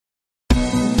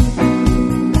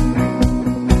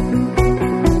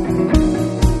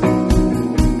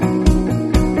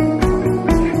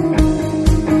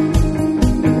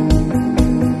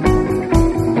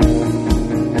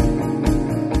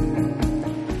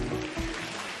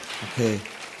Okay,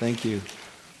 thank you.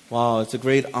 Wow, it's a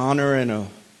great honor and a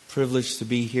privilege to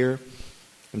be here.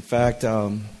 In fact,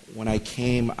 when I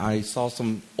came, I saw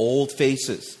some old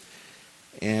faces.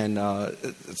 And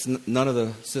it's none of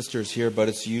the sisters here, but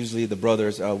it's usually the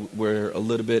brothers. We're a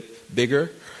little bit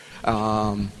bigger,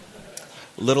 a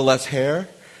little less hair.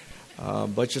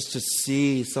 But just to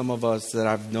see some of us that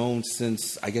I've known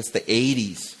since, I guess, the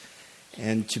 80s,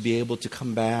 and to be able to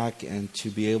come back and to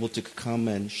be able to come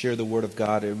and share the Word of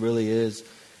God, it really is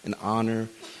an honor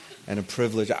and a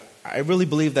privilege. I really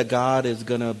believe that God is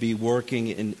going to be working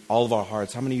in all of our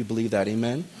hearts. How many of you believe that?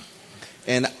 Amen?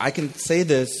 And I can say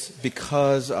this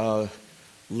because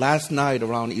last night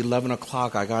around 11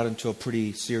 o'clock, I got into a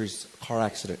pretty serious car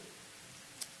accident.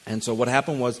 And so what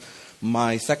happened was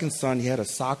my second son, he had a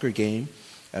soccer game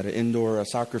at an indoor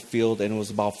soccer field, and it was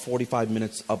about 45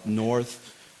 minutes up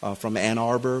north from Ann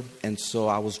Arbor. And so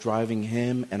I was driving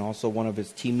him and also one of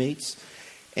his teammates.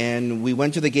 And we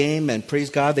went to the game, and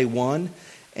praise God, they won.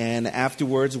 And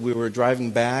afterwards, we were driving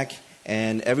back,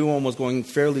 and everyone was going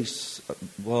fairly,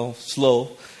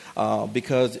 slow,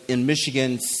 because in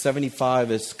Michigan,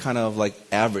 75 is kind of like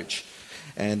average.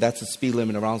 And that's the speed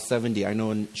limit, around 70. I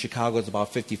know in Chicago, it's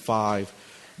about 55.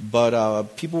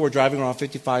 But people were driving around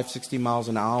 55, 60 miles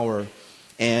an hour.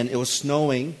 And it was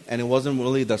snowing, and it wasn't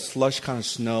really the slush kind of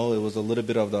snow. It was a little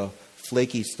bit of the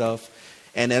flaky stuff.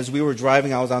 And as we were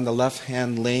driving, I was on the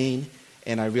left-hand lane,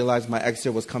 and I realized my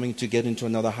exit was coming to get into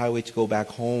another highway to go back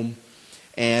home.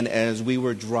 And as we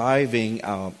were driving,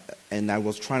 and I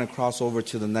was trying to cross over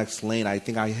to the next lane, I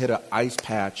think I hit an ice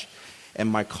patch, and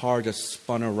my car just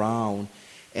spun around,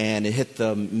 and it hit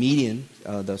the median,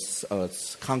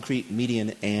 the concrete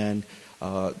median, and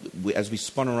as we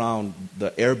spun around, the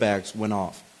airbags went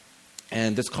off.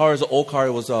 And this car is an old car.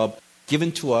 It was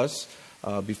given to us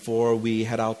before we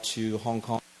head out to Hong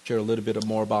Kong. I'll share a little bit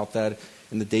more about that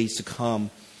in the days to come.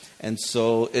 And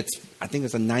so I think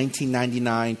it's a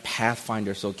 1999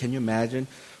 Pathfinder. So can you imagine?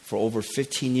 For over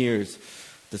 15 years,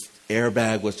 this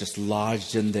airbag was just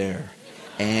lodged in there.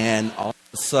 And all of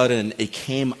a sudden, it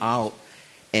came out.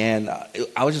 And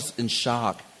I was just in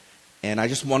shock. And I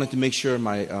just wanted to make sure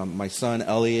my son,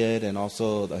 Elliot, and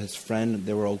also his friend,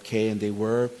 they were okay, and they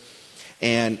were.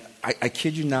 And I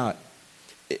kid you not,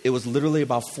 it was literally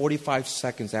about 45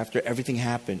 seconds after everything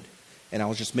happened, and I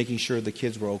was just making sure the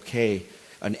kids were okay.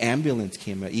 An ambulance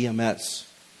came, an EMS.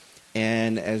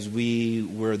 And as we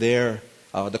were there,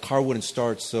 the car wouldn't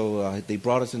start, so they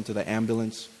brought us into the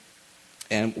ambulance.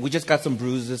 And we just got some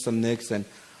bruises, some nicks, and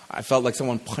I felt like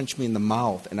someone punched me in the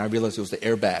mouth, and I realized it was the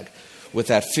airbag. With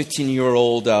that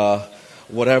 15-year-old,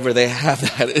 whatever, they have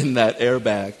that in that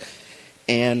airbag.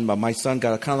 And my son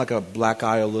got kind of like a black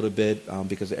eye a little bit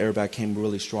because the airbag came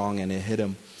really strong and it hit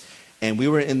him. And we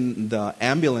were in the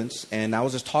ambulance, and I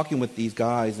was just talking with these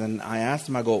guys, and I asked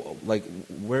them, I go, like,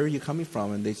 where are you coming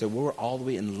from? And they said, we're all the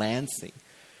way in Lansing,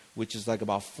 which is like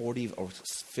about 40 or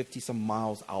 50-some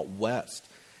miles out west.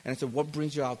 And I said, what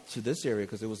brings you out to this area?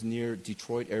 Because it was near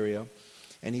Detroit area.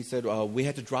 And he said, we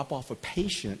had to drop off a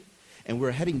patient. And we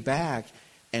were heading back,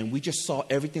 and we just saw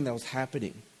everything that was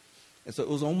happening. And so it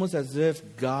was almost as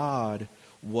if God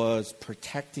was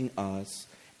protecting us,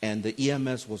 and the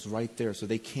EMS was right there. So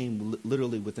they came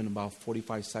literally within about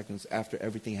 45 seconds after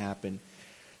everything happened.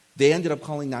 They ended up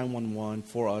calling 911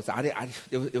 for us.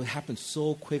 It happened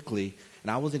so quickly, and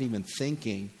I wasn't even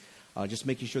thinking, just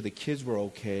making sure the kids were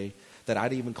okay, that I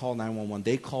didn't even call 911.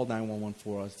 They called 911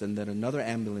 for us, and then another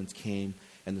ambulance came,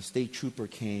 and the state trooper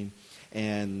came.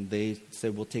 And they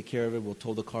said, we'll take care of it. We'll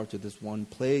tow the car to this one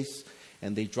place.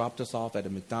 And they dropped us off at a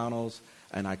McDonald's.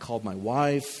 And I called my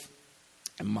wife.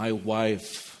 And my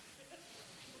wife,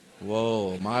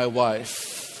 my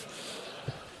wife.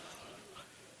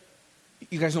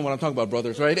 You guys know what I'm talking about,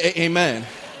 brothers, right? Amen.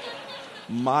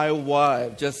 My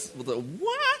wife just,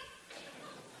 what?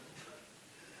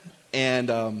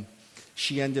 And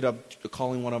she ended up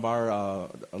calling one of our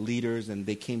leaders. And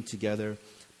they came together,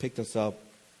 picked us up.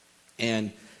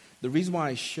 And the reason why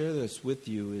I share this with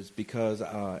you is because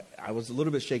I was a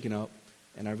little bit shaken up,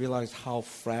 and I realized how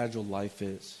fragile life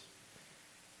is.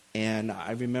 And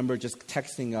I remember just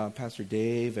texting Pastor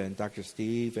Dave and Dr.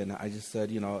 Steve, and I just said,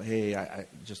 hey, I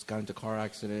just got into a car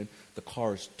accident. The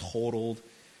car is totaled.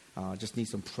 Just need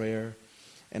some prayer.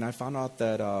 And I found out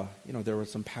that, there were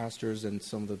some pastors and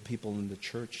some of the people in the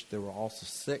church, they were also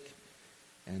sick.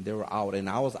 And they were out. And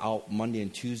I was out Monday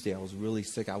and Tuesday. I was really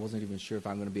sick. I wasn't even sure if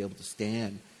I'm going to be able to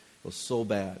stand. It was so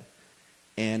bad.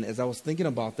 And as I was thinking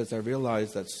about this, I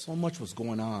realized that so much was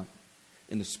going on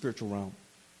in the spiritual realm.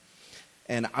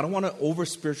 And I don't want to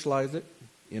over-spiritualize it,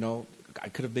 I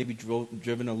could have maybe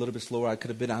driven a little bit slower. I could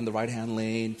have been on the right-hand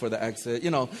lane for the exit.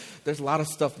 There's a lot of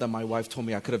stuff that my wife told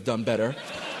me I could have done better.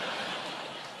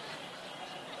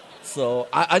 So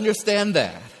I understand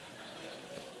that.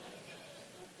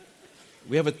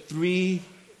 We have a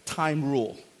 3-time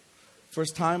rule.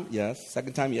 First time, yes.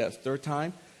 Second time, yes. Third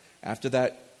time, after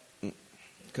that,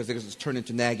 because it's turned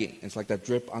into nagging. It's like that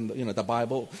drip on the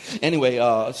Bible. Anyway,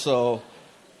 I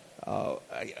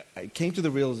came to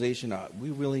the realization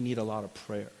we really need a lot of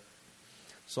prayer.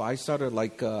 So I started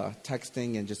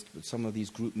texting and just some of these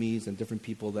group meets and different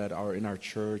people that are in our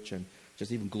church and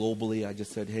just even globally. I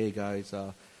just said, hey guys,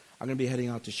 I'm going to be heading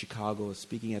out to Chicago,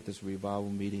 speaking at this revival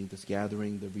meeting, this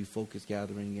gathering, the ReFOCUS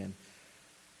gathering, and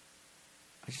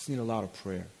I just need a lot of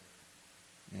prayer.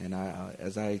 And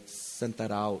as I sent that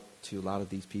out to a lot of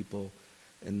these people,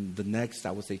 in the next,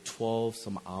 I would say 12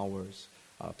 some hours,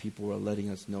 people were letting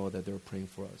us know that they were praying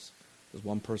for us. There's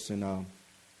one person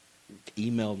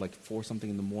emailed 4 something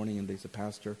in the morning, and they said,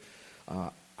 Pastor,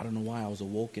 I don't know why I was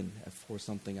awoken at 4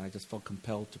 something, and I just felt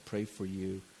compelled to pray for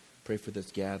you, pray for this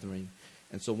gathering.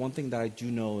 And so one thing that I do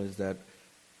know is that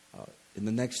in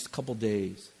the next couple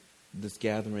days, this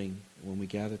gathering, when we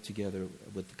gather together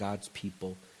with God's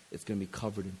people, it's going to be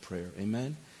covered in prayer.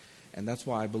 Amen? And that's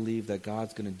why I believe that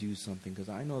God's going to do something, because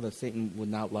I know that Satan would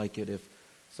not like it if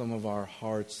some of our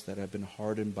hearts that have been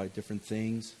hardened by different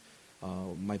things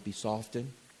might be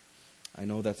softened. I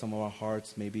know that some of our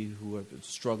hearts, maybe who are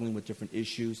struggling with different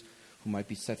issues, who might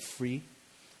be set free.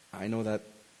 I know that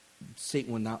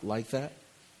Satan would not like that.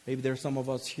 Maybe there are some of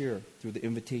us here through the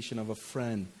invitation of a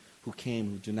friend who came,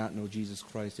 who do not know Jesus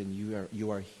Christ, and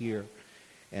you are here,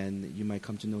 and you might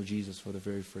come to know Jesus for the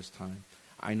very first time.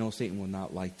 I know Satan will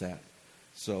not like that.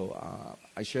 So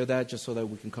I share that just so that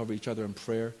we can cover each other in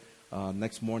prayer.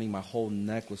 Next morning, my whole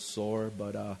neck was sore,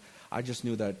 but I just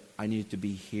knew that I needed to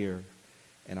be here,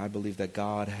 and I believe that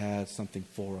God has something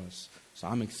for us. So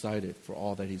I'm excited for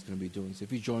all that he's going to be doing. So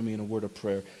if you join me in a word of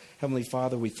prayer. Heavenly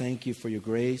Father, we thank you for your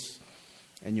grace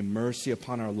and your mercy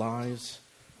upon our lives.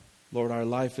 Lord, our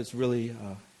life is really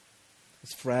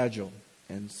it's fragile,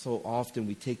 and so often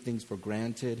we take things for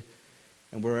granted,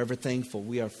 and we're ever thankful.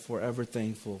 We are forever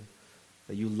thankful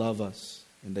that you love us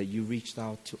and that you reached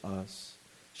out to us,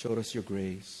 showed us your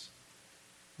grace.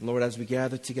 And Lord, as we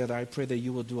gather together, I pray that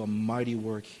you will do a mighty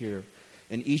work here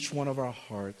in each one of our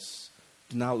hearts.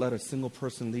 Do not let a single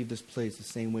person leave this place the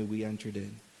same way we entered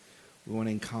in. We want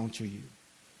to encounter you.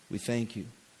 We thank you.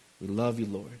 We love you,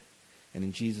 Lord. And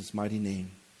in Jesus' mighty name,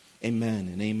 amen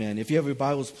and amen. If you have your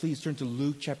Bibles, please turn to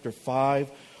Luke chapter 5.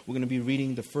 We're going to be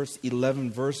reading the first 11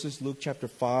 verses. Luke chapter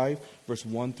 5, verse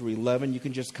 1 through 11. You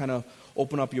can just kind of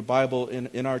open up your Bible.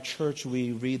 In our church,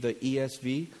 we read the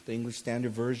ESV, the English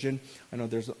Standard Version. I know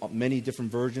there's many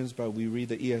different versions, but we read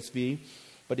the ESV.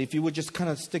 But if you would just kind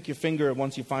of stick your finger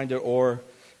once you find it, or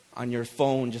on your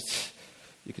phone, just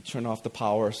you could turn off the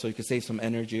power so you could save some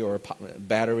energy or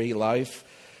battery life.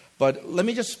 But let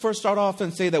me just first start off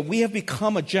and say that we have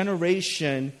become a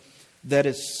generation that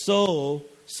is so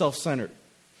self-centered.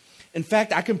 In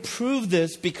fact, I can prove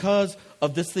this because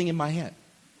of this thing in my hand.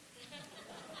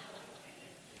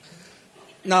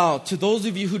 Now, to those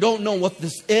of you who don't know what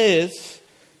this is,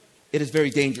 it is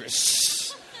very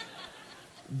dangerous.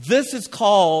 This is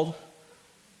called,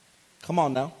 come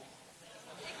on now,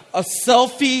 a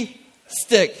selfie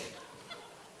stick.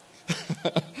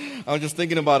 I was just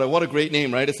thinking about it. What a great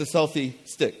name, right? It's a selfie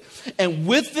stick. And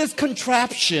with this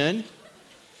contraption,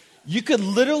 you could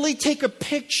literally take a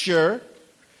picture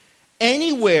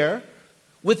anywhere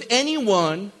with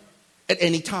anyone at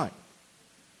any time.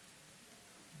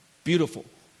 Beautiful.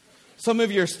 Some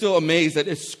of you are still amazed that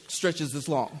it stretches this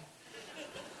long.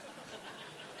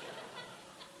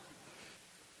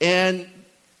 And,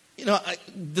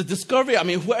 the discovery,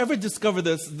 whoever discovered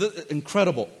this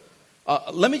incredible.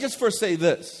 Let me just first say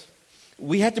this.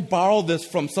 We had to borrow this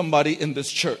from somebody in this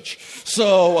church.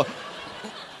 So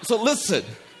listen.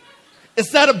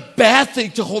 It's not a bad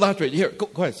thing to hold on to it. Here, go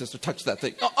ahead, sister, touch that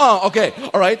thing. Okay,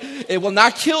 all right. It will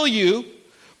not kill you,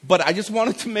 but I just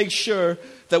wanted to make sure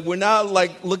that we're not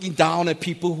looking down at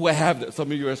people who have this.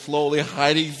 Some of you are slowly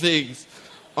hiding things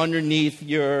underneath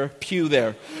your pew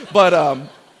there. But,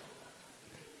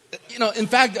 in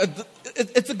fact,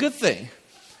 it's a good thing.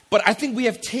 But I think we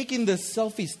have taken this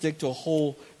selfie stick to a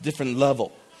whole different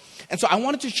level. And so I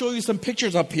wanted to show you some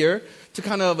pictures up here to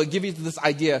kind of give you this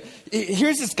idea.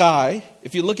 Here's this guy.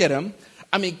 If you look at him,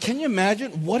 can you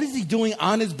imagine? What is he doing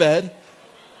on his bed?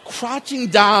 Crouching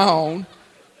down.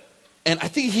 And I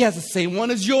think he has the same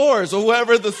one as yours or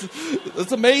whoever.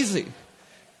 It's amazing.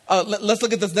 Let's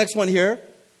look at this next one here.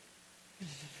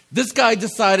 This guy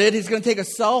decided he's going to take a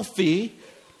selfie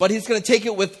but he's going to take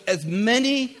it with as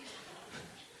many,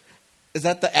 is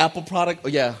that the Apple product? Oh,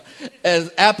 yeah.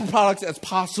 As Apple products as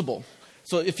possible.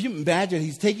 So if you imagine,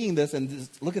 he's taking this and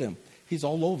just, look at him. He's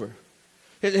all over.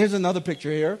 Here's another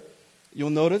picture here. You'll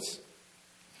notice.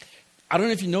 I don't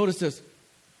know if you noticed this,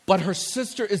 but her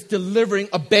sister is delivering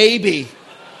a baby.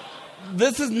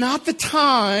 This is not the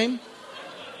time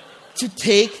to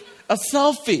take a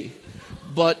selfie.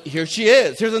 But here she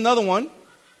is. Here's another one.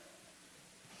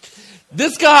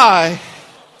 This guy,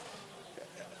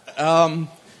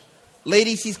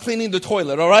 ladies, he's cleaning the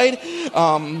toilet, all right?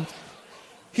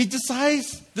 He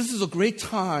decides this is a great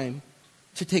time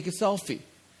to take a selfie.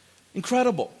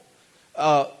 Incredible.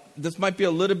 This might be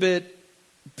a little bit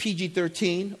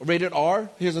PG-13, rated R.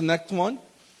 Here's the next one.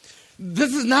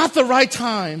 This is not the right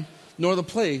time nor the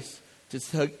place to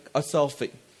take a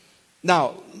selfie.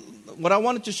 Now, what I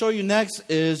wanted to show you next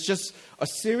is just a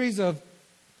series of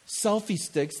selfie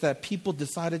sticks that people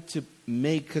decided to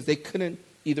make because they couldn't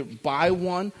either buy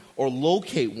one or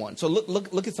locate one. So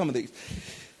look at some of these.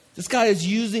 This guy is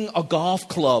using a golf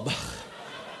club,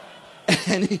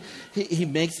 and he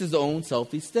makes his own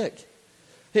selfie stick.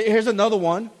 Here's another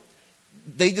one.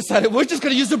 They decided, we're just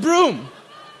going to use a broom.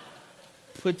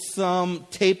 Put some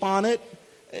tape on it.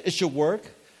 It should work.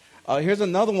 Here's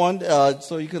another one,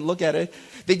 so you can look at it.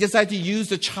 They decided to use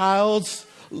the child's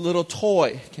little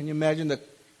toy. Can you imagine the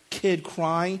kid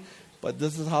crying? But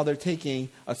this is how they're taking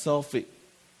a selfie.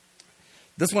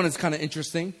 This one is kind of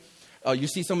interesting. You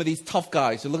see some of these tough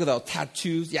guys. You look at the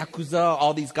tattoos, Yakuza,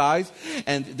 all these guys.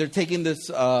 And they're taking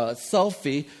this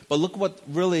selfie. But look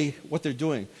what they're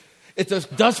doing. It's a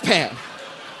dustpan.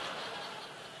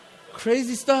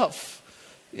 Crazy stuff.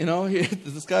 You know,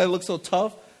 this guy looks so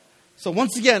tough. So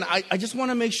once again, I just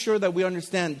want to make sure that we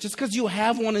understand, just because you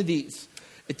have one of these,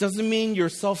 it doesn't mean you're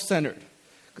self-centered.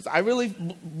 Because I really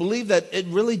believe that it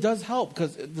really does help.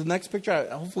 Because the next picture,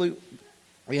 hopefully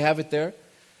we have it there.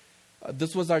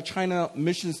 This was our China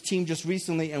missions team just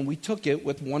recently, and we took it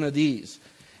with one of these.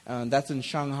 That's in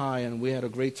Shanghai, and we had a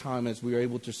great time as we were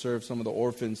able to serve some of the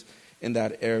orphans in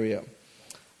that area.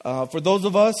 For those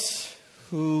of us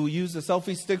who use the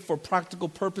selfie stick for practical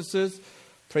purposes,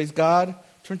 praise God,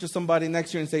 turn to somebody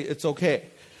next to you and say, it's okay.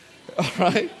 All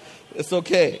right? It's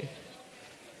okay.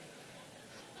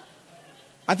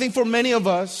 I think for many of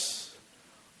us,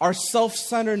 our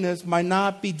self-centeredness might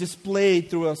not be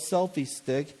displayed through a selfie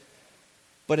stick,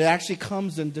 but it actually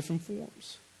comes in different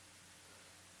forms.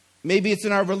 Maybe it's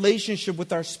in our relationship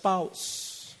with our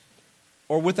spouse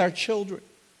or with our children.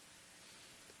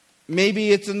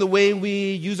 Maybe it's in the way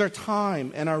we use our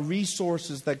time and our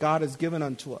resources that God has given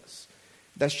unto us.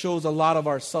 That shows a lot of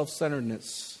our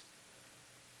self-centeredness.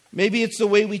 Maybe it's the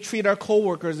way we treat our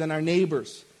coworkers and our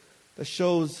neighbors that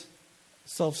shows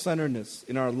self-centeredness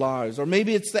in our lives. Or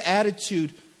maybe it's the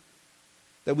attitude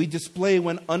that we display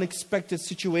when unexpected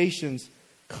situations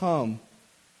come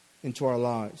into our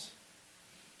lives.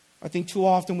 I think too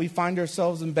often we find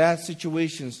ourselves in bad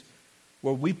situations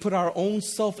where we put our own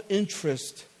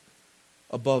self-interest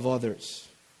above others.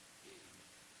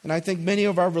 And I think many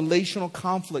of our relational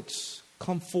conflicts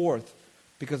come forth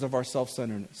because of our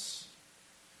self-centeredness.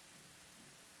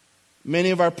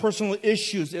 Many of our personal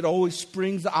issues, it always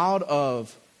springs out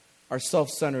of our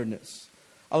self-centeredness.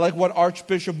 I like what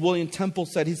Archbishop William Temple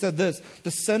said. He said this: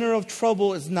 the center of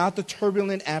trouble is not the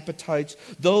turbulent appetites,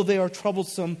 though they are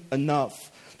troublesome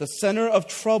enough. The center of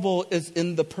trouble is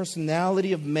in the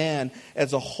personality of man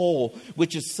as a whole,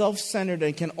 which is self-centered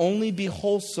and can only be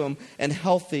wholesome and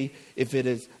healthy if it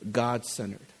is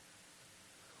God-centered.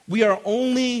 We are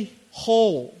only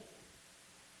whole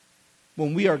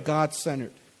when we are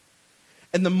God-centered.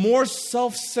 And the more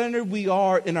self-centered we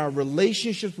are in our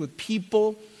relationships with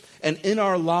people and in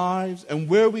our lives and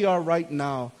where we are right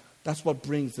now, that's what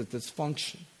brings the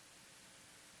dysfunction.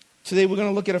 Today we're going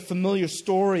to look at a familiar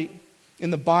story in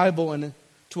the Bible and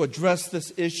to address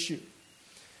this issue.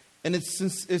 And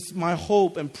it's my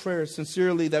hope and prayer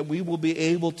sincerely that we will be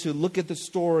able to look at the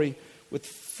story with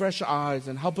fresh eyes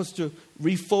and help us to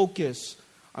refocus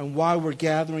on why we're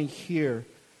gathering here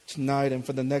tonight and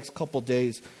for the next couple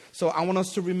days. So I want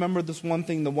us to remember this one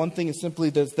thing. The one thing is simply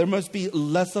this: there must be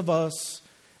less of us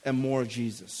and more of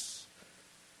Jesus.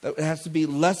 It has to be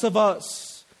less of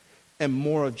us and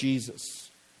more of Jesus.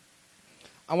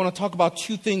 I want to talk about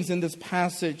two things in this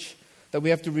passage that we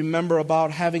have to remember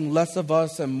about having less of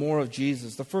us and more of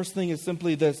Jesus. The first thing is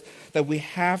simply this: that we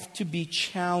have to be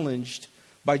challenged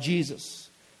by Jesus.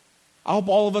 I hope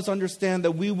all of us understand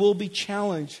that we will be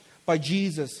challenged by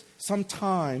Jesus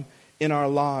sometime in our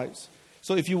lives.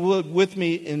 So if you would, with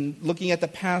me in looking at the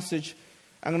passage,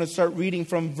 I'm going to start reading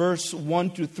from verse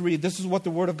 1 through 3. This is what the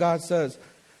Word of God says.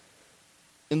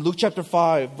 In Luke chapter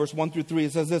 5, verse 1 through 3,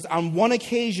 it says this: On one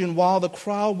occasion, while the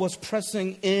crowd was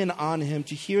pressing in on him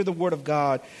to hear the word of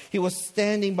God, he was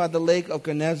standing by the lake of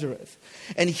Gennesaret,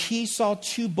 and he saw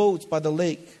two boats by the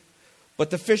lake. But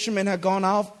the fishermen had gone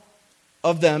out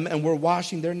of them and were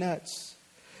washing their nets.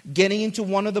 Getting into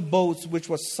one of the boats, which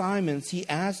was Simon's, he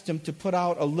asked him to put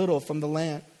out a little from the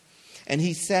land. And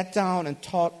he sat down and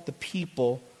taught the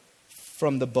people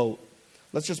from the boat.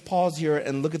 Let's just pause here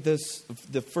and look at this,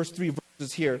 the first three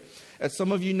verses here. As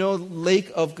some of you know,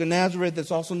 Lake of Gennesaret is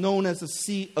also known as the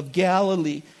Sea of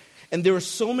Galilee. And there were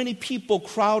so many people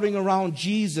crowding around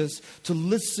Jesus to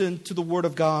listen to the word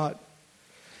of God.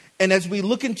 And as we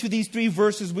look into these three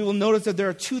verses, we will notice that there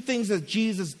are two things that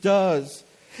Jesus does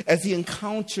as he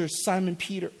encounters Simon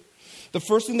Peter. The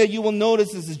first thing that you will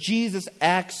notice is that Jesus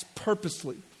acts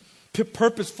purposefully.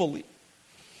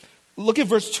 Look at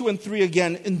verse 2 and 3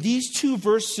 again. In these two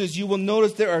verses, you will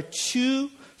notice there are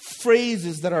two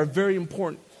phrases that are very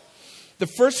important. The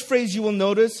first phrase you will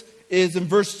notice is in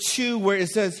verse 2 where it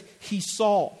says, he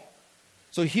saw.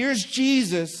 So here's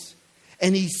Jesus,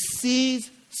 and he sees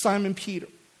Simon Peter.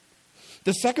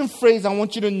 The second phrase I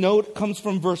want you to note comes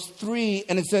from verse 3,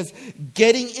 and it says,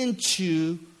 getting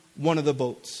into one of the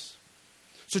boats.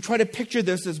 So try to picture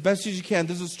this as best as you can.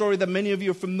 This is a story that many of you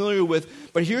are familiar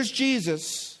with. But here's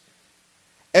Jesus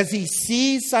as he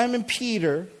sees Simon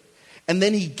Peter, and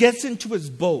then he gets into his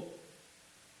boat.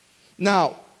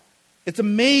 Now, it's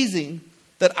amazing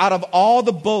that out of all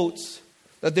the boats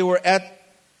that they were at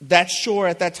that shore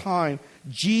at that time,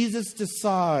 Jesus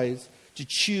decides to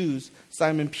choose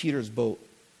Simon Peter's boat.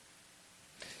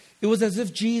 It was as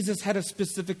if Jesus had a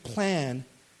specific plan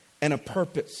and a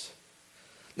purpose.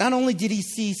 Not only did he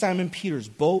see Simon Peter's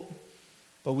boat,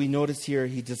 but we notice here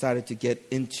he decided to get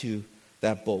into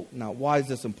that boat. Now, why is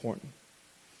this important?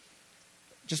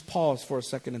 Just pause for a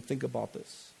second and think about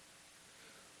this.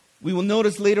 We will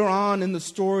notice later on in the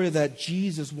story that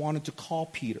Jesus wanted to call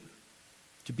Peter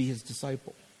to be his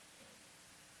disciple.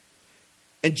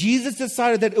 And Jesus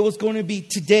decided that it was going to be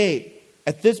today,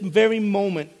 at this very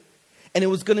moment, and it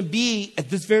was going to be at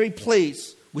this very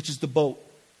place, which is the boat.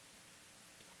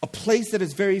 A place that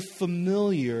is very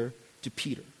familiar to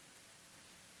Peter.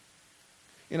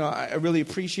 You know, I really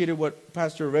appreciated what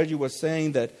Pastor Reggie was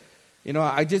saying, that, you know,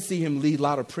 I did see him lead a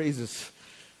lot of praises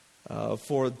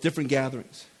for different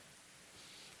gatherings.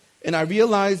 And I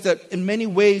realized that in many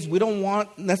ways, we don't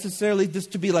want necessarily this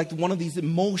to be like one of these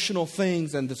emotional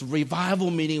things and this revival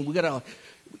meeting. We got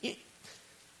to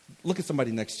look at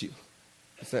somebody next to you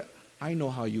and say, I know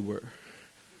how you were.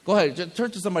 Go ahead, just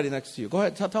turn to somebody next to you. Go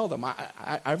ahead, tell them,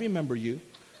 I remember you.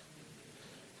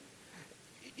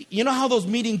 You know how those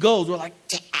meetings goes? We're like,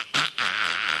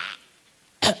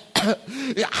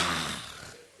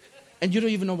 and you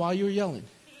don't even know why you're yelling.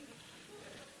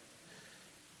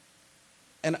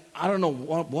 And I don't know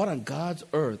what on God's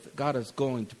earth God is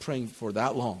going to praying for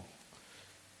that long.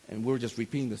 And we're just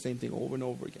repeating the same thing over and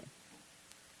over again.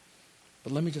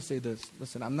 But let me just say this.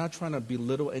 Listen, I'm not trying to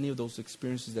belittle any of those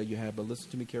experiences that you have, but listen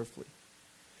to me carefully.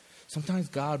 Sometimes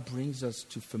God brings us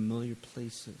to familiar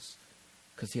places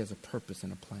because he has a purpose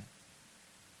and a plan.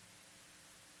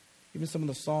 Even some of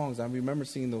the songs, I remember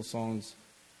singing those songs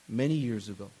many years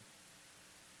ago.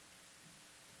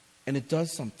 And it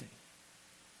does something.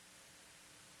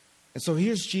 And so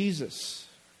here's Jesus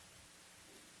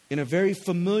in a very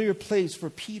familiar place for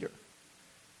Peter,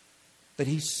 that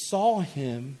he saw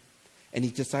him and he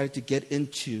decided to get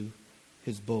into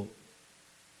his boat.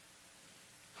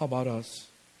 How about us?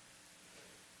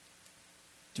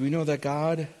 Do we know that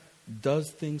God does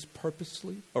things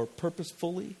purposely or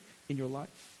purposefully in your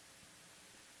life?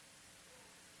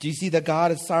 Do you see that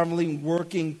God is sovereignly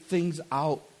working things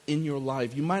out in your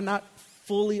life? You might not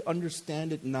fully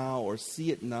understand it now or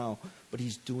see it now, but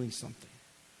he's doing something.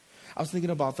 I was thinking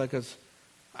about that because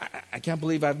I can't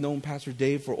believe I've known Pastor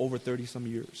Dave for over 30 some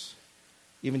years.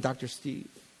 Even Dr. Steve.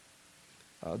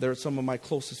 They're some of my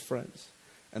closest friends.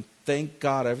 And thank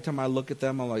God, every time I look at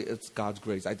them, I'm like, it's God's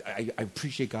grace. I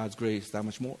appreciate God's grace that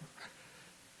much more.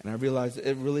 And I realize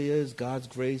it really is God's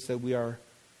grace that we are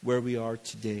where we are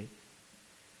today.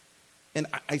 And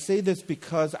I say this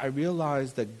because I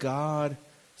realize that God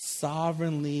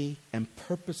sovereignly and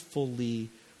purposefully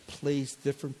placed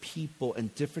different people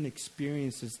and different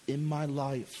experiences in my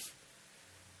life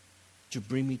to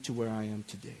bring me to where I am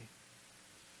today.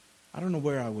 I don't know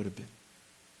where I would have been.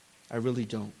 I really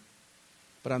don't.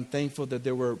 But I'm thankful that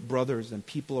there were brothers and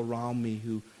people around me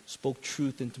who spoke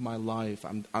truth into my life.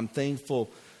 I'm thankful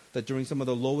that during some of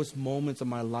the lowest moments of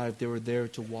my life, they were there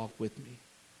to walk with me.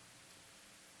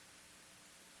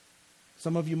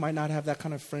 Some of you might not have that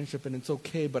kind of friendship, and it's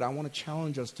okay, but I want to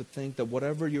challenge us to think that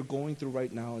whatever you're going through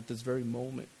right now at this very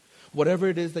moment, whatever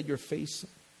it is that you're facing,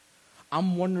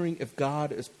 I'm wondering if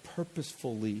God is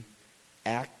purposefully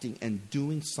acting and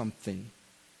doing something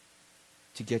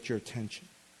to get your attention.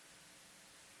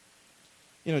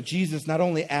 You know, Jesus not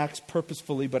only acts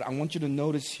purposefully, but I want you to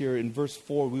notice here in verse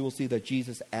 4, we will see that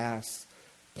Jesus asks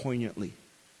poignantly.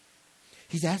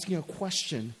 He's asking a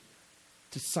question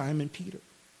to Simon Peter.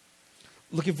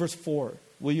 Look at verse 4.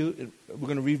 Will you? We're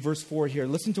going to read verse 4 here.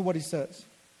 Listen to what he says.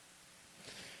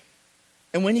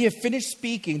 And when he had finished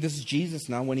speaking, this is Jesus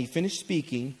now, when he finished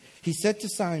speaking, he said to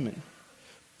Simon,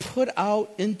 put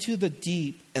out into the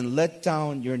deep and let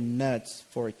down your nets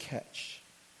for a catch.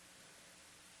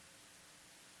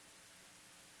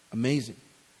 Amazing.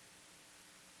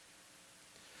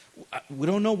 We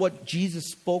don't know what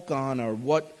Jesus spoke on or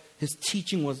what his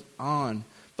teaching was on,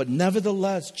 but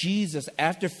nevertheless, Jesus,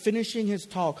 after finishing his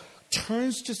talk,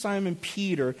 turns to Simon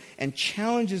Peter and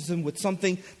challenges him with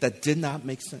something that did not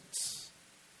make sense.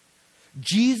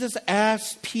 Jesus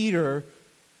asked Peter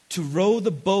to row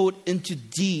the boat into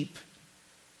deep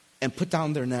and put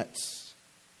down their nets.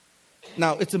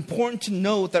 Now, it's important to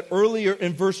note that earlier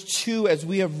in verse 2, as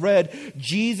we have read,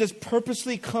 Jesus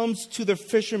purposely comes to the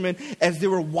fishermen as they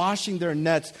were washing their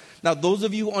nets. Now, those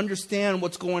of you who understand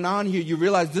what's going on here, you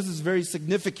realize this is very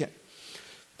significant.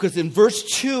 Because in verse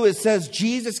 2, it says,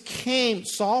 Jesus came,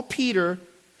 saw Peter,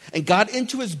 and got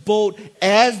into his boat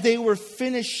as they were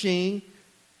finishing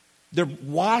their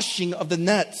washing of the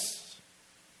nets.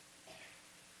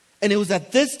 And it was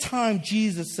at this time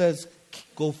Jesus says,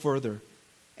 go further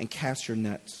and cast your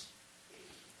nets.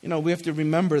 You know, we have to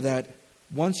remember that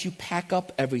once you pack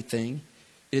up everything,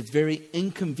 it's very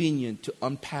inconvenient to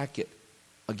unpack it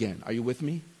again. Are you with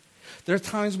me? There are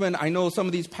times when I know some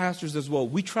of these pastors as well,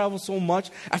 we travel so much,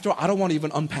 after all, I don't want to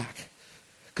even unpack.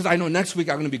 Because I know next week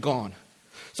I'm going to be gone.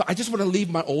 So I just want to leave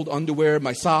my old underwear,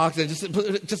 my socks, and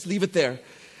just leave it there.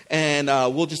 And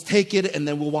we'll just take it and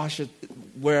then we'll wash it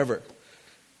wherever.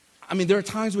 I mean, there are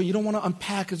times when you don't want to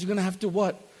unpack because you're going to have to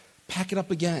what? Pack it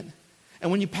up again.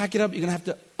 And when you pack it up, you're going to have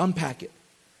to unpack it.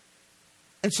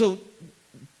 And so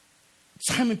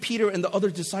Simon Peter and the other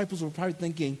disciples were probably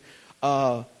thinking,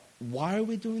 why are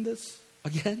we doing this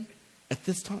again at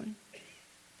this time?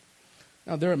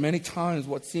 Now, there are many times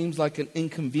what seems like an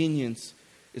inconvenience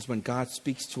is when God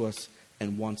speaks to us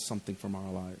and wants something from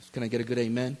our lives. Can I get a good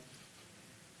amen?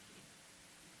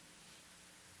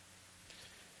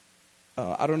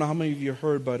 I don't know how many of you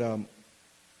heard, but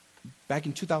back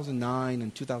in 2009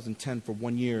 and 2010, for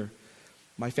 1 year,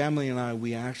 my family and I,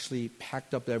 we actually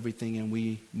packed up everything and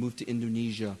we moved to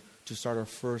Indonesia to start our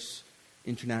first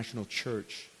international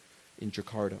church in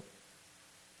Jakarta.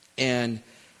 And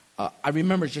I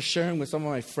remember just sharing with some of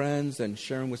my friends and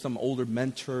sharing with some older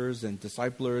mentors and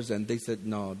disciplers, and they said,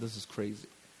 no, this is crazy.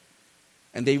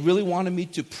 And they really wanted me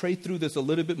to pray through this a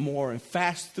little bit more and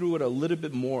fast through it a little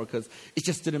bit more because it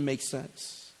just didn't make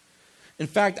sense. In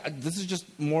fact, this is just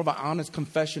more of an honest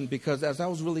confession because as I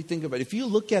was really thinking about it, if you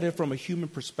look at it from a human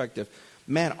perspective,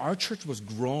 man, our church was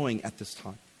growing at this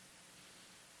time.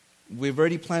 We've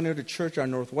already planted a church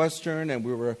on Northwestern, and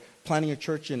we were planning a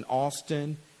church in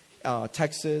Austin,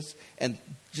 Texas, and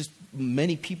just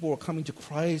many people were coming to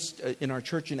Christ in our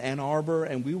church in Ann Arbor,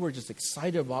 and we were just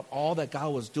excited about all that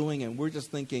God was doing, and we're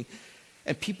just thinking,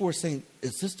 and people were saying,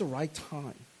 is this the right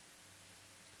time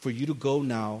for you to go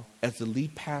now as the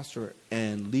lead pastor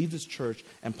and leave this church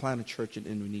and plant a church in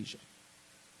Indonesia?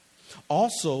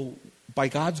 Also, by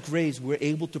God's grace, we're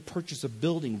able to purchase a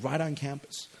building right on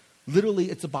campus. Literally,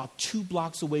 it's about 2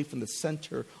 blocks away from the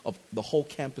center of the whole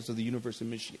campus of the University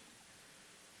of Michigan.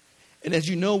 And as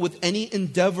you know, with any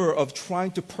endeavor of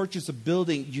trying to purchase a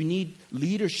building, you need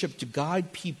leadership to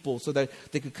guide people so that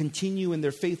they could continue in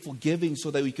their faithful giving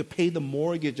so that we could pay the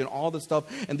mortgage and all this stuff.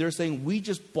 And they're saying, we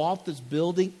just bought this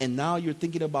building and now you're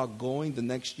thinking about going the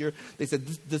next year. They said,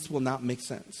 this will not make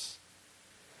sense.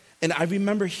 And I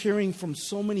remember hearing from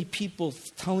so many people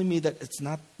telling me that it's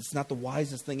not the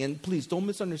wisest thing. And please, don't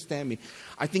misunderstand me.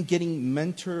 I think getting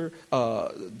mentor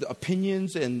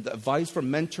opinions and advice from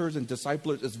mentors and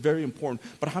disciplers is very important.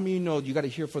 But how many of you know you got to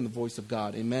hear from the voice of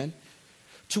God? Amen?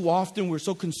 Too often we're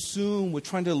so consumed with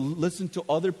trying to listen to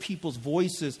other people's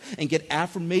voices and get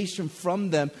affirmation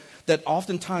from them that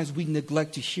oftentimes we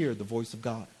neglect to hear the voice of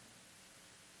God.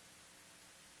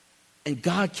 And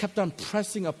God kept on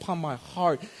pressing upon my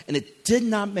heart, and it did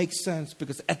not make sense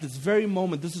because at this very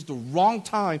moment, this is the wrong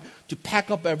time to pack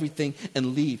up everything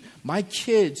and leave. My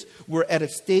kids were at a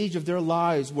stage of their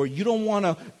lives where you don't want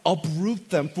to uproot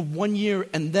them for 1 year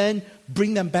and then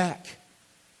bring them back.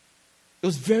 It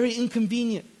was very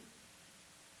inconvenient.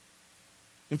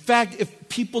 In fact, if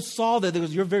people saw that, they go,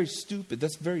 you're very stupid.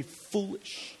 That's very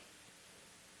foolish.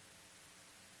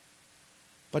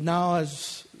 But now,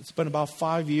 as it's been about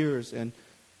 5 years, and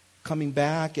coming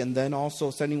back, and then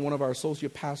also sending one of our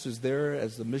associate pastors there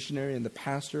as the missionary and the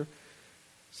pastor,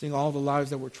 seeing all the lives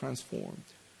that were transformed.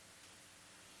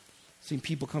 Seeing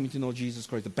people coming to know Jesus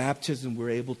Christ. The baptism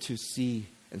we're able to see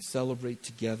and celebrate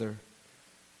together.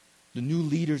 The new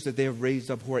leaders that they have raised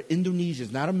up who are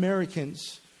Indonesians, not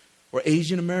Americans or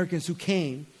Asian Americans who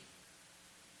came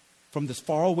from this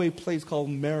faraway place called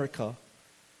America,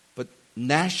 but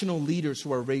national leaders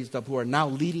who are raised up who are now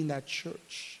leading that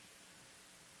church.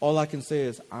 All I can say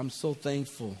is, I'm so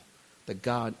thankful that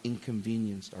God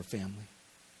inconvenienced our family.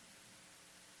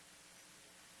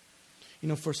 You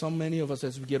know, for so many of us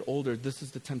as we get older, this is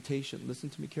the temptation.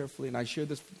 Listen to me carefully, and I share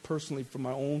this personally from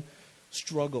my own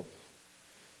struggle.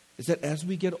 Is that as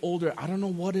we get older, I don't know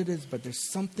what it is, but there's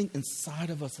something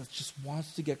inside of us that just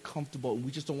wants to get comfortable, and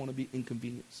we just don't want to be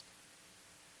inconvenienced.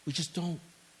 We just don't.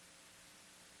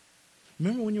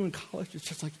 Remember when you were in college, it's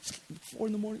just like 4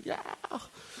 a.m, yeah,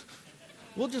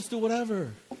 we'll just do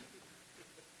whatever.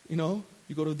 You know,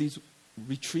 you go to these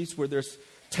retreats where there's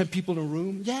 10 people in a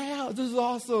room. Yeah, this is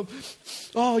awesome.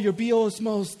 Oh, your BO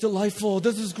smells delightful.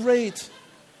 This is great.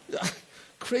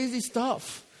 Crazy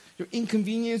stuff. You're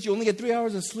inconvenienced. You only get 3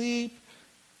 hours of sleep.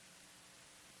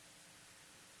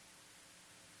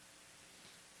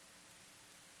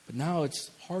 But now it's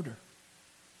harder.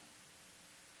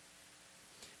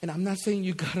 And I'm not saying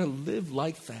you got to live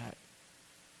like that.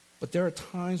 But there are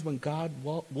times when God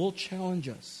will challenge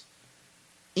us.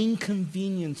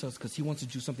 Inconvenience us because he wants to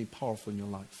do something powerful in your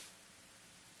life.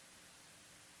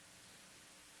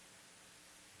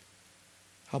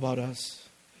 How about us?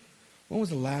 When was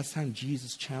the last time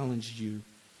Jesus challenged you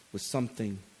with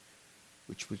something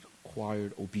which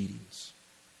required obedience?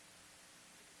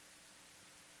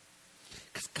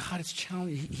 Because God is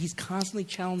challenging. He's constantly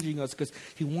challenging us because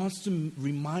he wants to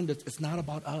remind us it's not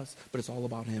about us, but it's all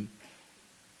about him.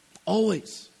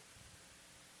 Always.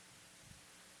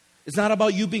 It's not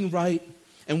about you being right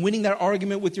and winning that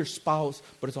argument with your spouse,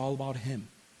 but it's all about him.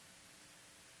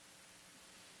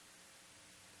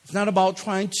 It's not about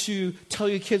trying to tell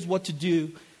your kids what to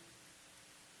do,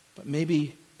 but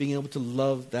maybe being able to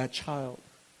love that child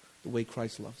the way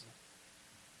Christ loves them.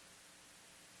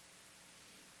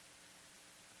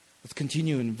 Let's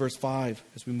continue in verse 5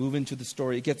 as we move into the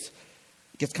story. It gets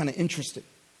kind of interesting.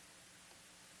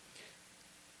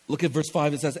 Look at verse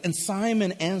 5. It says, and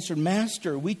Simon answered,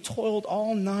 Master, we toiled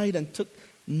all night and took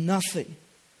nothing.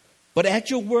 But at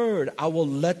your word, I will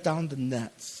let down the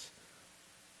nets.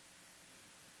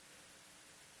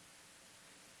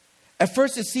 At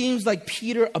first, it seems like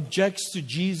Peter objects to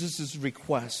Jesus'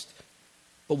 request.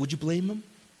 But would you blame him?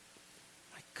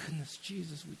 My goodness,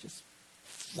 Jesus, we just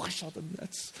flushed out the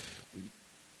nets. We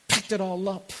packed it all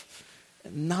up.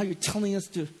 And now you're telling us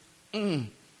to,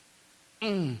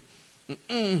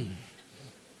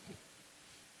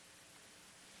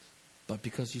 But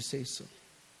because you say so.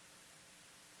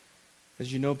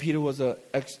 As you know, Peter was an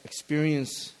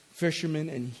experienced fisherman,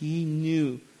 and he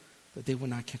knew that they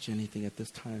would not catch anything at this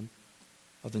time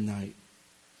of the night.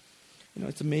 You know,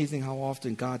 it's amazing how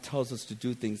often God tells us to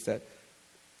do things that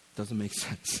doesn't make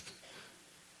sense.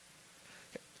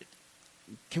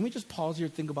 Can we just pause here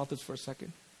and think about this for a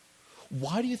second?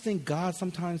 Why do you think God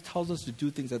sometimes tells us to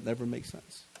do things that never make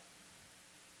sense?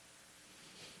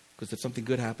 Because if something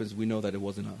good happens, we know that it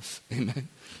wasn't us. Amen?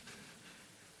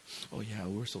 Oh yeah,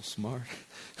 we're so smart.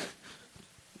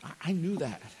 I knew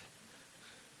that.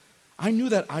 I knew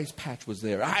that ice patch was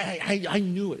there. I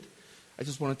knew it. I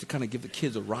just wanted to kind of give the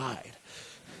kids a ride.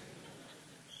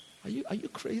 Are you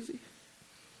crazy?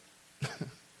 I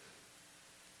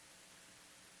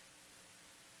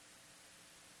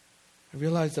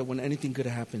realize that when anything good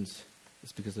happens,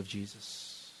 it's because of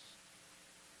Jesus.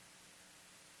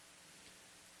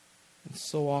 And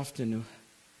so often,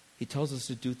 he tells us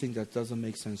to do things that doesn't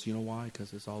make sense. You know why?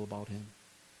 Because it's all about him.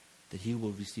 That he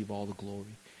will receive all the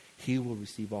glory. He will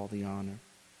receive all the honor.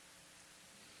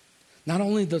 Not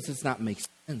only does this not make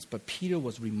sense, but Peter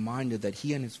was reminded that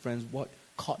he and his friends,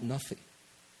 caught nothing.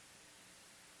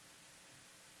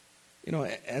 You know,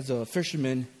 as a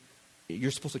fisherman,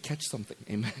 you're supposed to catch something.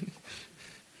 Amen?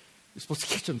 You're supposed to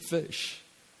catch some fish.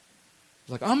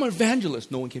 Like, I'm an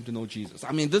evangelist. No one came to know Jesus.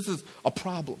 I mean, this is a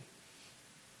problem.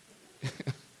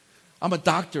 I'm a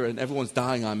doctor and everyone's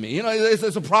dying on me. You know,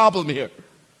 it's a problem here.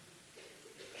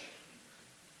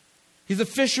 He's a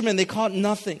fisherman. They caught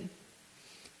nothing.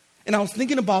 And I was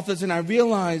thinking about this and I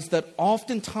realized that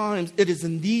oftentimes it is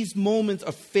in these moments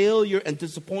of failure and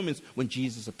disappointments when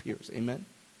Jesus appears. Amen?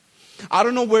 I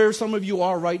don't know where some of you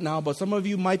are right now, but some of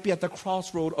you might be at the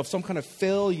crossroad of some kind of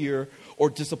failure or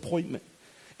disappointment.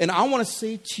 And I want to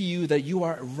say to you that you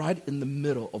are right in the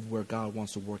middle of where God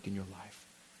wants to work in your life.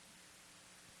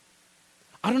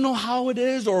 I don't know how it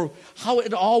is or how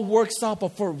it all works out,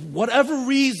 but for whatever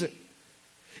reason,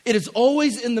 it is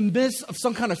always in the midst of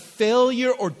some kind of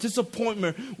failure or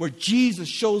disappointment where Jesus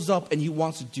shows up and he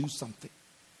wants to do something.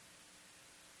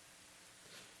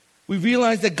 We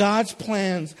realize that God's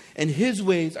plans and his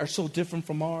ways are so different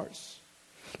from ours.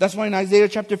 That's why in Isaiah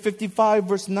chapter 55,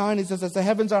 verse 9, it says, as the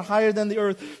heavens are higher than the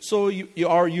earth, so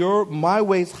my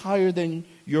ways higher than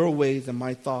your ways and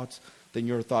my thoughts than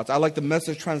your thoughts. I like the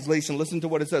Message translation. Listen to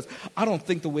what it says. I don't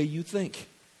think the way you think.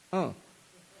 The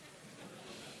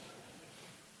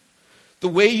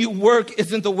way you work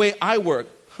isn't the way I work.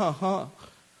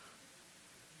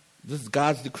 This is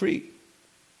God's decree.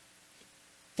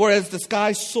 For as the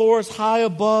sky soars high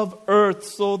above earth,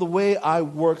 so the way I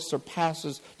work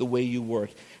surpasses the way you work.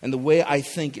 And the way I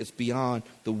think is beyond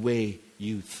the way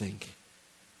you think.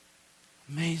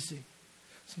 Amazing.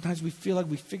 Sometimes we feel like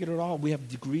we figured it all. We have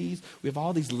degrees. We have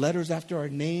all these letters after our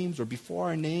names or before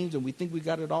our names, and we think we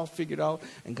got it all figured out.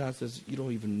 And God says, you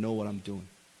don't even know what I'm doing.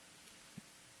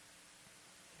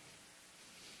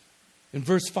 In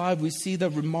verse 5, we see the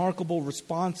remarkable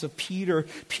response of Peter.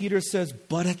 Peter says,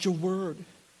 but at your word.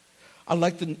 I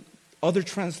like the other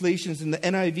translations. In the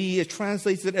NIV, it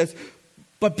translates it as,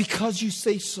 but because you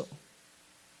say so.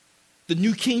 The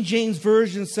New King James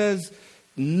Version says,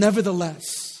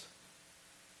 nevertheless.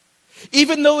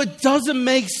 Even though it doesn't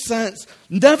make sense,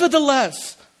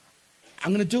 nevertheless,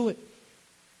 I'm going to do it.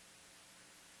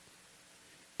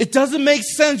 It doesn't make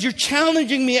sense. You're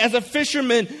challenging me as a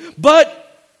fisherman, but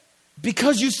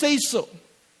because you say so,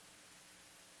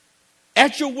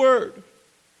 at your word,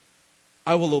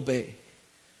 I will obey.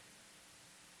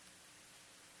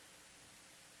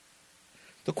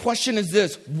 The question is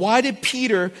this: why did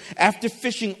Peter, after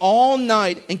fishing all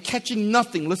night and catching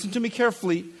nothing, listen to me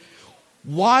carefully,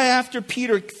 why after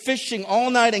Peter fishing all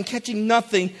night and catching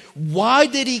nothing, why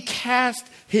did he cast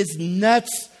his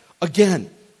nets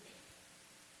again?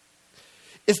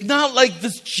 It's not like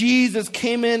this Jesus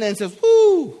came in and says,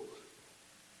 whoo,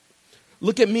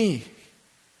 look at me.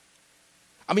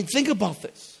 I mean, think about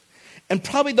this. And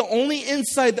probably the only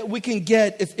insight that we can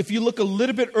get is if you look a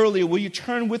little bit earlier. Will you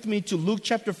turn with me to Luke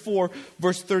chapter 4,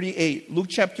 verse 38? Luke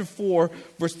chapter 4,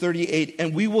 verse 38.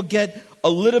 And we will get a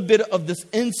little bit of this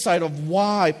insight of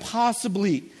why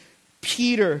possibly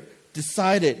Peter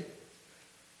decided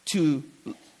to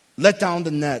let down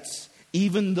the nets,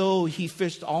 even though he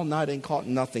fished all night and caught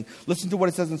nothing. Listen to what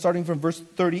it says, and starting from verse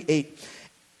 38.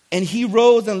 And he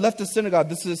rose and left the synagogue.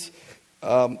 This is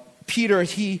Peter.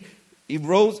 He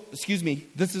rose,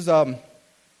 this is,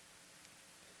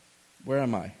 where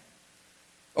am I?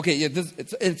 Okay, yeah,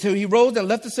 so he rose and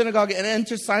left the synagogue and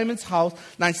entered Simon's house.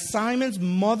 Now Simon's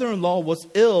mother-in-law was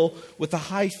ill with a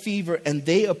high fever, and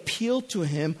they appealed to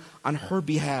him on her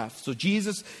behalf. So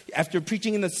Jesus, after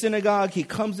preaching in the synagogue, he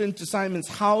comes into Simon's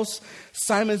house.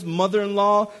 Simon's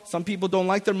mother-in-law, some people don't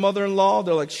like their mother-in-law.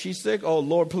 They're like, she's sick? Oh,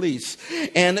 Lord, please.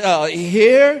 And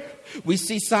here we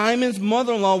see Simon's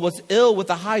mother-in-law was ill with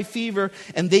a high fever,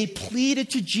 and they pleaded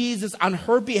to Jesus on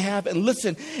her behalf. And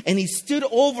listen, and he stood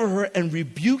over her and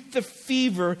rebuked the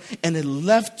fever, and it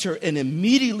left her, and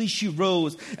immediately she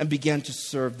rose and began to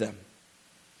serve them.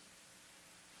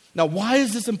 Now, why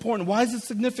is this important? Why is it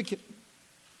significant?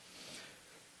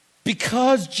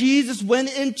 Because Jesus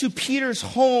went into Peter's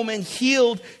home and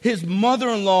healed his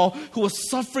mother-in-law who was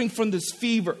suffering from this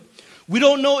fever. We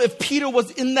don't know if Peter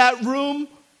was in that room.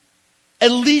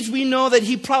 At least we know that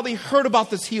he probably heard about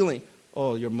this healing.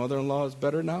 Oh, your mother-in-law is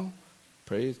better now?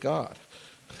 Praise God.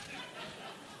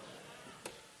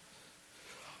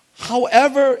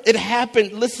 However it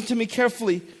happened, listen to me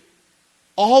carefully.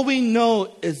 All we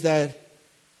know is that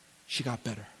she got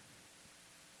better.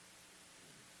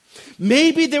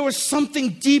 Maybe there was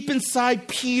something deep inside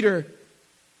Peter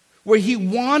where he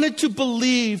wanted to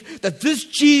believe that this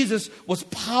Jesus was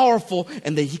powerful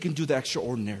and that he can do the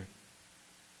extraordinary.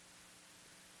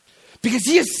 Because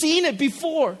he has seen it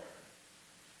before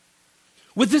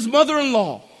with his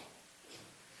mother-in-law.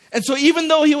 And so even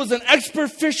though he was an expert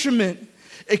fisherman,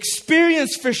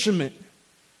 experienced fisherman,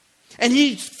 and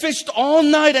he fished all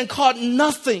night and caught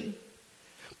nothing,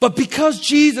 but because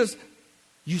Jesus,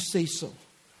 you say so.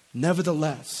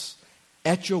 Nevertheless,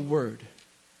 at your word,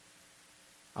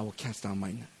 I will cast down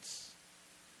my nets.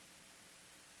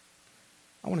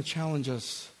 I want to challenge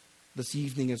us this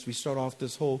evening as we start off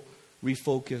this whole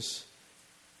ReFOCUS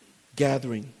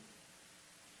gathering.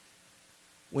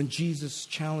 When Jesus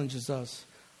challenges us,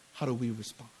 how do we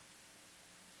respond?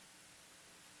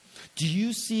 Do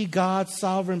you see God's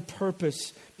sovereign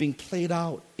purpose being played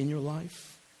out in your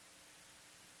life?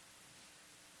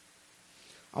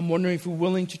 I'm wondering if we're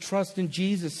willing to trust in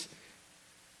Jesus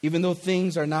even though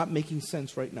things are not making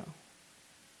sense right now.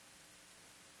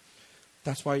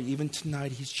 That's why even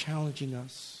tonight he's challenging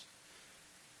us,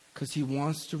 because he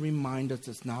wants to remind us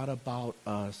it's not about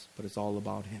us, but it's all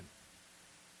about him.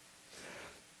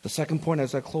 The second point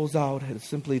as I close out is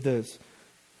simply this.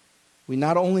 We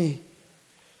not only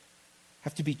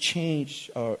have to be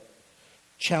changed or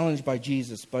challenged by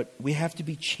Jesus, but we have to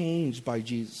be changed by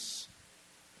Jesus.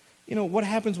 You know, what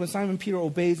happens when Simon Peter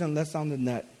obeys and lets down the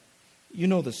net? You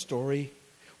know the story.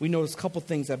 We notice a couple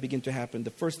things that begin to happen. The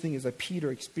first thing is that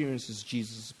Peter experiences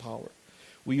Jesus' power.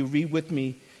 Will you read with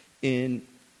me in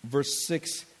verse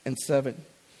 6 and 7?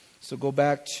 So go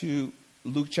back to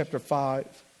Luke chapter 5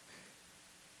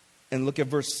 and look at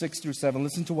verse 6 through 7.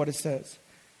 Listen to what it says.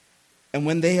 And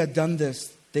when they had done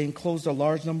this, they enclosed a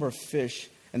large number of fish,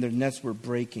 and their nets were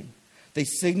breaking. They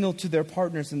signaled to their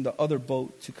partners in the other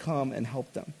boat to come and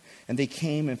help them. And they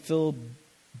came and filled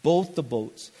both the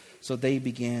boats, so they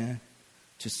began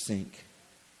to sink.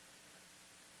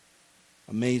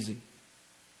 Amazing.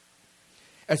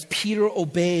 As Peter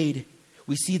obeyed,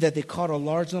 we see that they caught a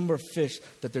large number of fish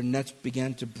that their nets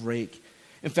began to break.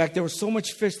 In fact, there was so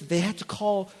much fish that they had to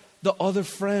call the other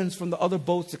friends from the other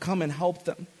boats to come and help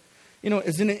them. You know,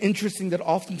 isn't it interesting that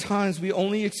oftentimes we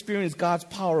only experience God's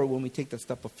power when we take the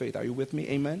step of faith? Are you with me?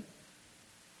 Amen?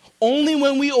 Only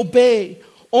when we obey,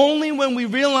 only when we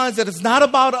realize that it's not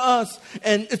about us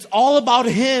and it's all about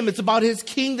him, it's about his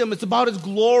kingdom, it's about his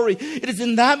glory. It is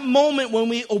in that moment when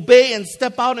we obey and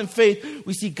step out in faith,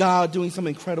 we see God doing some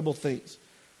incredible things.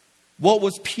 What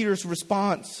was Peter's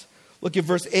response? Look at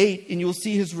verse 8 and you'll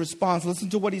see his response. Listen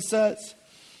to what he says.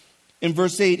 In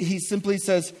verse 8, he simply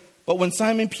says, but when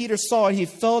Simon Peter saw it, he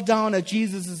fell down at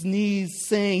Jesus' knees,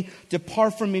 saying,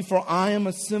 depart from me, for I am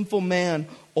a sinful man,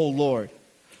 O Lord.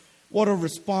 What a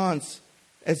response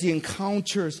as he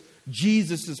encounters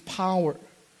Jesus' power.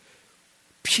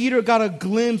 Peter got a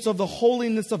glimpse of the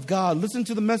holiness of God. Listen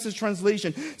to the Message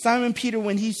translation. Simon Peter,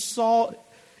 when he saw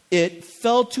it,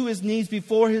 fell to his knees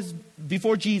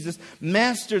before Jesus.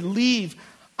 Master, leave.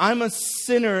 I'm a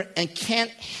sinner and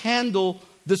can't handle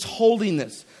this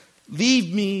holiness.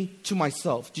 Leave me to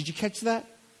myself. Did you catch that?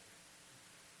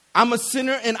 I'm a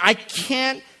sinner and I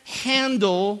can't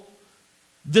handle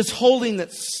this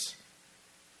holiness.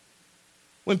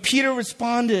 When Peter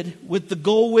responded with the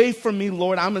go away from me,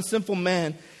 Lord, I'm a sinful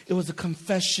man, it was a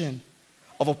confession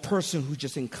of a person who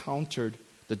just encountered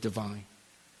the divine.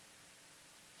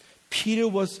 Peter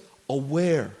was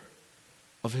aware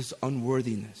of his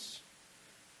unworthiness.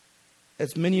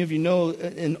 As many of you know,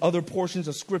 in other portions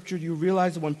of Scripture, you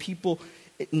realize that when people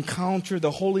encounter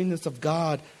the holiness of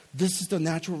God, this is the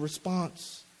natural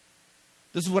response.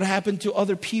 This is what happened to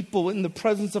other people in the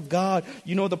presence of God.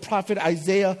 You know, the prophet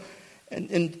Isaiah,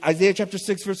 in Isaiah chapter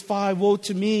 6, verse 5, woe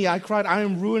to me, I cried, I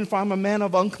am ruined, for I am a man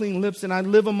of unclean lips, and I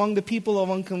live among the people of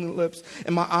unclean lips,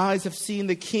 and my eyes have seen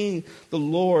the King, the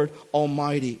Lord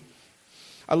Almighty.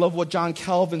 I love what John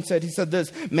Calvin said. He said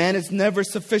this, man is never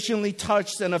sufficiently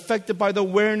touched and affected by the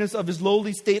awareness of his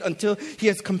lowly state until he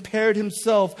has compared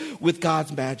himself with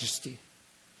God's majesty.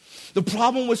 The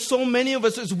problem with so many of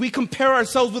us is we compare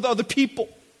ourselves with other people.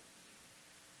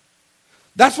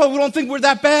 That's why we don't think we're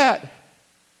that bad.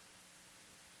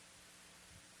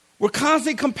 We're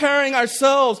constantly comparing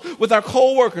ourselves with our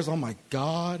coworkers. Oh my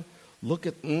God, look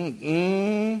at,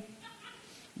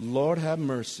 Lord have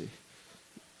mercy.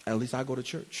 At least I go to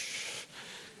church.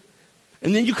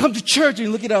 And then you come to church and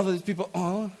you look at all these people.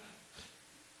 Oh,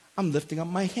 I'm lifting up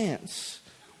my hands.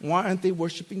 Why aren't they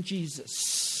worshiping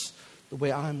Jesus the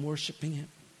way I'm worshiping him?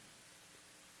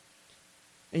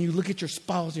 And you look at your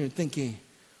spouse and you're thinking,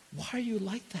 why are you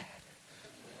like that?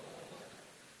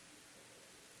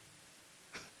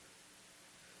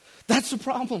 That's the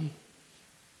problem.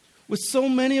 With so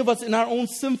many of us in our own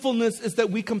sinfulness is that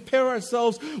we compare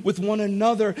ourselves with one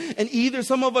another. And either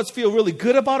some of us feel really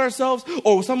good about ourselves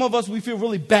or some of us we feel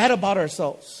really bad about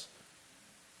ourselves.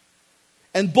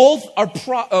 And both are,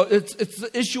 it's the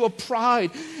issue of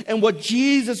pride. And what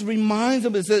Jesus reminds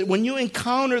them is that when you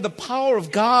encounter the power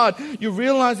of God, you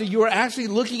realize that you are actually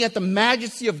looking at the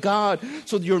majesty of God.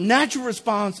 So your natural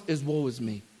response is, woe is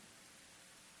me.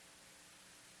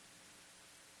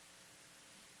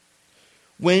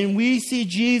 When we see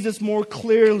Jesus more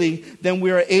clearly, then we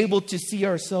are able to see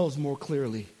ourselves more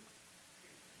clearly.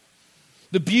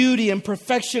 The beauty and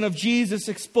perfection of Jesus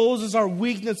exposes our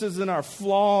weaknesses and our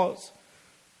flaws.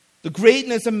 The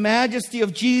greatness and majesty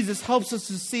of Jesus helps us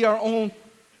to see our own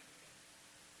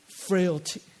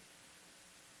frailty.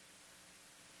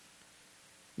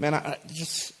 Man, I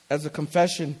just as a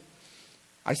confession,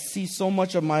 I see so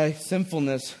much of my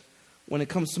sinfulness when it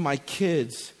comes to my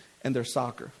kids and their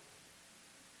soccer.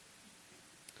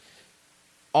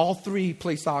 All three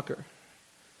play soccer.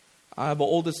 I have an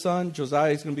oldest son,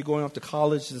 Josiah, is going to be going off to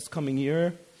college this coming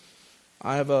year.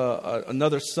 I have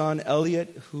another son,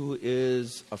 Elliot, who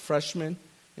is a freshman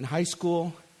in high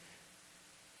school.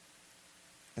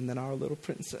 And then our little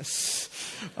princess,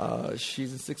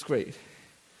 she's in 6th grade.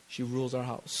 She rules our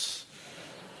house.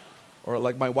 Or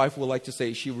like my wife would like to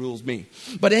say, she rules me.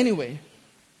 But anyway,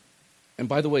 and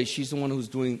by the way, she's the one who's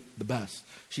doing the best.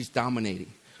 She's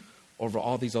dominating over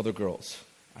all these other girls.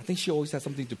 I think she always has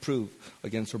something to prove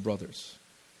against her brothers.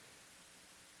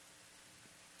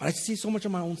 But I see so much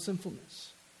of my own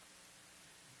sinfulness.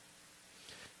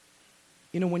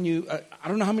 You know, when you, I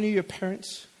don't know how many of your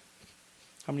parents,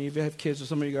 how many of you have kids, or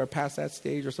some of you are past that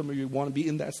stage, or some of you want to be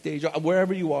in that stage, or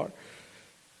wherever you are.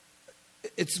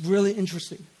 It's really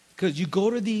interesting because you go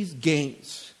to these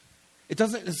games.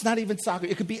 It's not even soccer.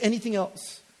 It could be anything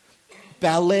else.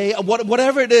 Ballet,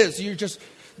 whatever it is.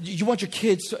 You want your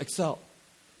kids to excel.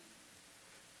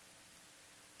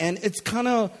 And it's kind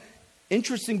of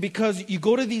interesting because you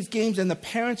go to these games and the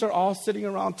parents are all sitting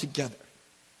around together.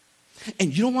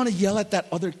 And you don't want to yell at that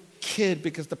other kid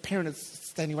because the parent is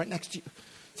standing right next to you.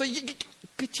 So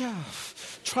good job.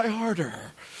 Try harder.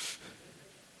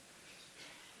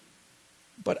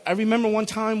 But I remember one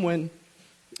time when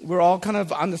we're all kind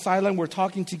of on the sideline, we're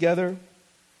talking together.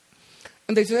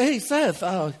 And they said, hey, Seth,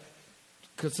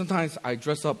 because sometimes I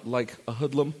dress up like a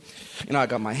hoodlum. You know, I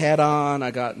got my hat on,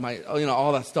 I got my,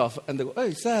 all that stuff. And they go,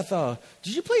 hey, Seth,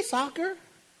 did you play soccer?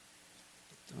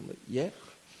 I'm like, yeah.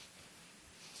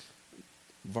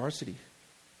 Varsity.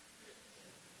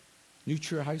 New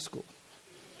Trier High School.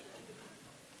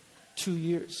 2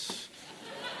 years.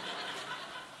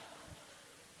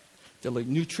 They're like,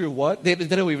 New Trier what? They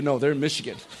don't even know. They're in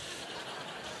Michigan.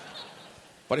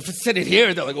 But if it's sitting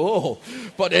here, they're like, oh.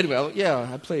 But anyway, yeah,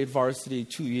 I played varsity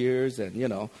 2 years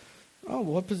and,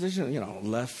 what position?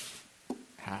 Left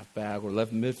halfback or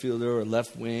left midfielder or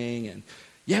left wing. And,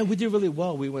 yeah, we did really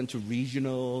well. We went to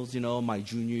regionals, my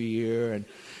junior year. And,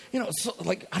 so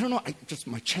like, I don't know,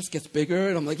 my chest gets bigger.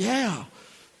 And I'm like, yeah,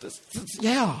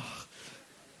 yeah.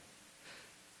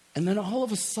 And then all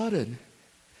of a sudden,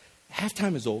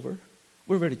 halftime is over.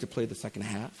 We're ready to play the second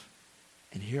half.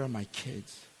 And here are my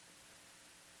kids.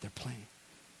 They're playing.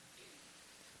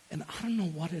 And I don't know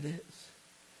what it is,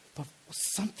 but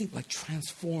something like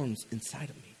transforms inside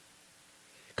of me.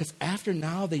 Because after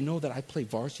now, they know that I played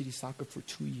varsity soccer for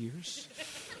 2 years.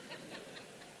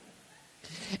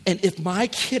 And if my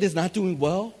kid is not doing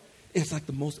well, it's like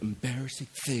the most embarrassing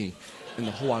thing in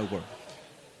the whole wide world.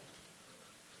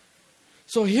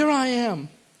 So here I am.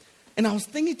 And I was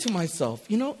thinking to myself,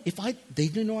 if they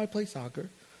didn't know I play soccer,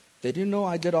 they didn't know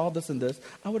I did all this and this,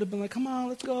 I would have been like, come on,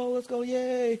 let's go,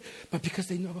 yay. But because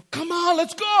they know, come on,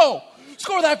 let's go,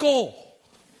 score that goal.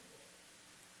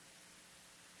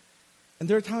 And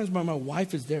there are times when my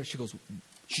wife is there,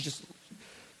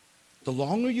 the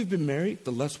longer you've been married,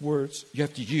 the less words you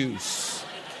have to use.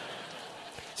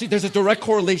 See, there's a direct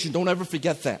correlation, don't ever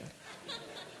forget that.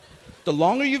 The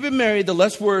longer you've been married, the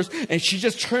less words. And she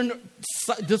just turned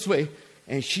this way,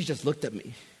 and she just looked at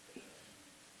me.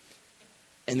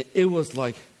 And it was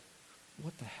like,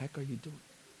 what the heck are you doing?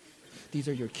 These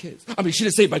are your kids. I mean, she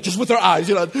didn't say it, but just with her eyes.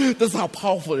 This is how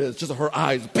powerful it is. Just her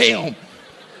eyes. Bam!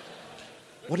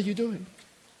 What are you doing?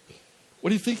 What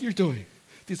do you think you're doing?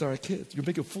 These are our kids. You're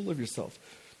making a fool of yourself.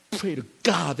 Pray to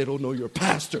God they don't know you're a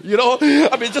pastor.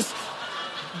 I mean,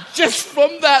 just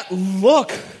from that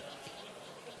look,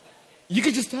 you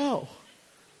could just tell.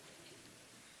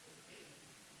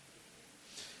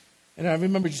 And I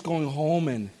remember just going home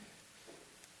and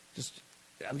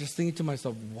I'm just thinking to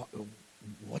myself,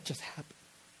 what just happened?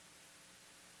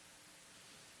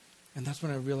 And that's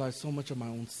when I realized so much of my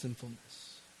own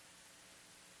sinfulness.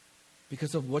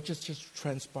 Because of what just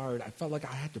transpired, I felt like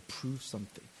I had to prove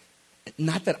something.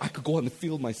 Not that I could go on the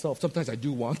field myself. Sometimes I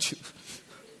do want to.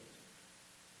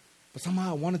 But somehow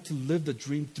I wanted to live the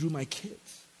dream through my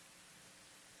kids.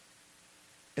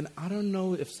 And I don't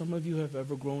know if some of you have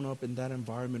ever grown up in that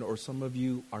environment, or some of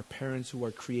you are parents who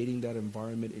are creating that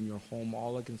environment in your home.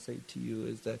 All I can say to you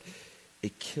is that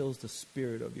it kills the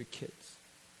spirit of your kids.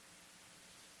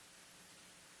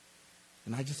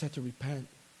 And I just had to repent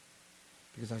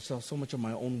because I saw so much of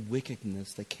my own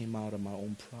wickedness that came out of my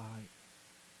own pride.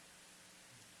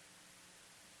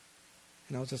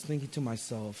 And I was just thinking to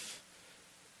myself,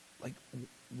 like,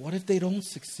 what if they don't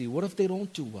succeed? What if they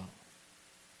don't do well?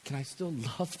 Can I still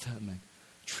love them and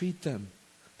treat them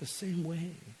the same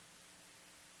way?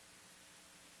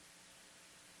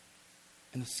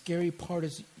 And the scary part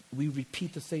is we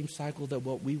repeat the same cycle that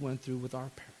what we went through with our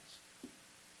parents.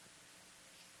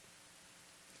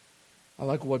 I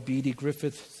like what B.D.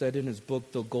 Griffith said in his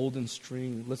book, The Golden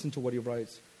String. Listen to what he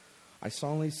writes. I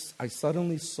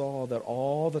suddenly saw that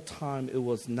all the time it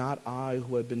was not I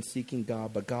who had been seeking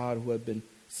God, but God who had been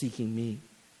seeking me.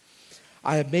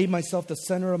 I had made myself the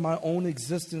center of my own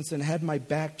existence and had my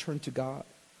back turned to God.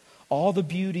 All the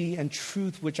beauty and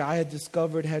truth which I had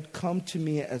discovered had come to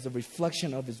me as a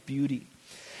reflection of His beauty.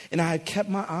 And I had kept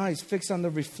my eyes fixed on the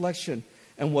reflection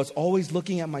and was always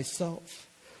looking at myself.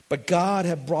 But God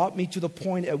had brought me to the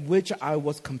point at which I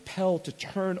was compelled to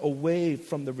turn away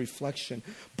from the reflection,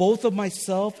 both of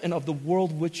myself and of the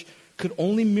world, which could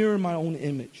only mirror my own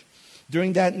image.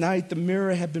 During that night, the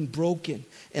mirror had been broken,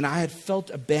 and I had felt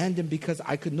abandoned because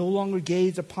I could no longer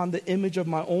gaze upon the image of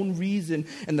my own reason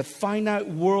and the finite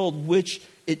world which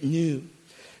it knew.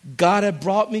 God had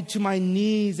brought me to my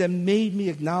knees and made me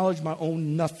acknowledge my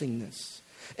own nothingness.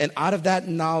 And out of that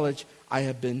knowledge, I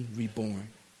have been reborn.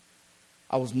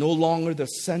 I was no longer the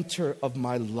center of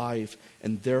my life,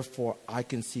 and therefore I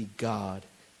can see God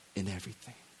in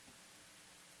everything.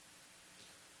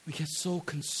 We get so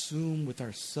consumed with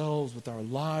ourselves, with our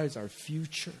lives, our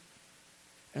future.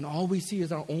 And all we see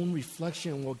is our own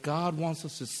reflection. And what God wants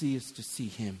us to see is to see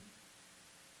Him.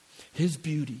 His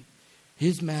beauty,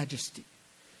 His majesty.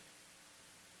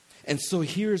 And so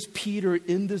here's Peter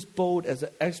in this boat as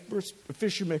an expert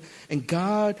fisherman. And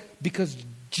God, because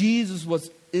Jesus was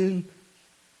in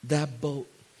that boat.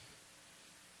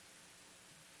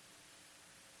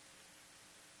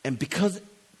 And because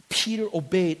Peter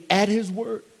obeyed at His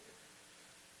word,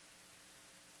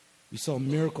 we saw a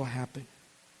miracle happen.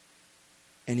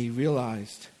 And he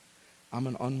realized, I'm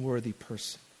an unworthy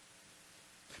person.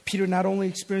 Peter not only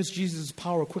experienced Jesus'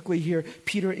 power quickly here,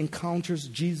 Peter encounters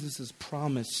Jesus'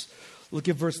 promise. Look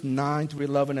at verse 9 through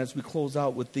 11 as we close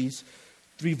out with these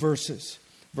 3 verses.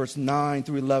 Verse 9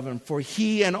 through 11. For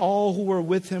he and all who were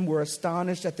with him were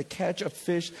astonished at the catch of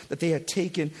fish that they had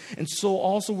taken. And so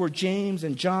also were James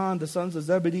and John, the sons of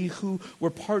Zebedee, who were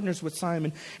partners with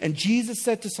Simon. And Jesus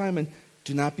said to Simon,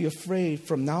 do not be afraid.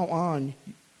 From now on,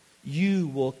 you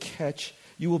will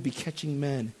be catching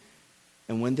men.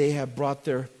 And when they had brought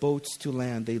their boats to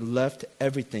land, they left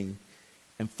everything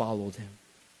and followed him.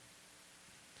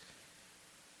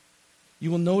 You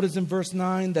will notice in verse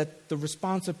 9 that the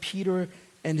response of Peter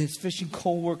and his fishing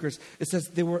co-workers, it says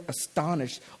they were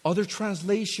astonished. Other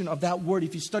translation of that word,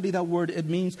 if you study that word, it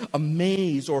means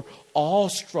amazed or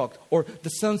awestruck or the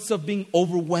sense of being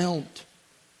overwhelmed.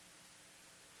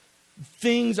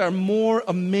 Things are more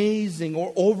amazing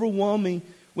or overwhelming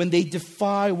when they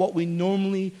defy what we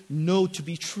normally know to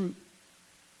be true.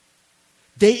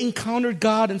 They encountered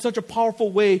God in such a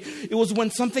powerful way. It was when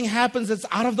something happens that's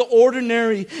out of the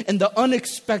ordinary and the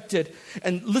unexpected.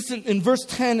 And listen, in verse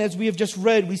 10, as we have just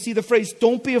read, we see the phrase,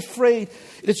 don't be afraid.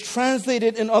 It is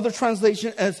translated in other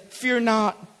translations as fear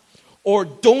not, or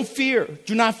don't fear,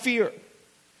 do not fear.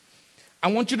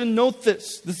 I want you to note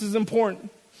this. This is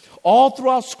important. All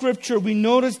throughout Scripture, we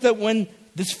notice that when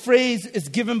this phrase is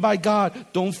given by God,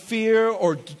 don't fear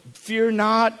or fear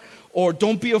not or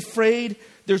don't be afraid,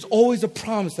 there's always a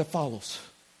promise that follows.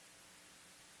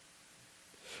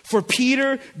 For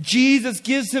Peter, Jesus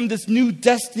gives him this new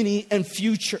destiny and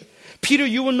future. Peter,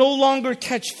 you will no longer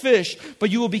catch fish,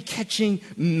 but you will be catching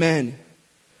men.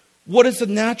 What is the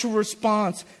natural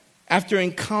response after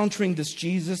encountering this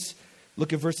Jesus?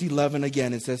 Look at verse 11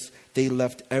 again. It says, they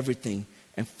left everything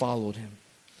and followed him.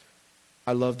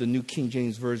 I love the New King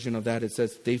James Version of that. It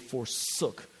says, they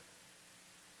forsook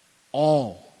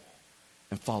all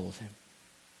and followed him.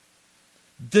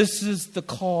 This is the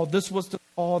call. This was the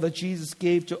call that Jesus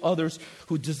gave to others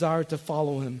who desired to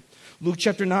follow him. Luke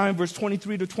chapter 9, verse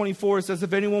 23 to 24 says,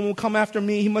 if anyone will come after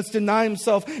me, he must deny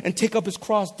himself and take up his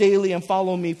cross daily and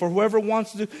follow me. For whoever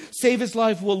wants to save his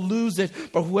life will lose it,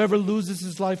 but whoever loses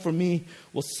his life for me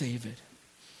will save it.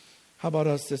 How about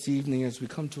us this evening as we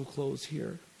come to a close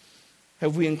here?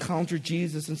 Have we encountered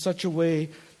Jesus in such a way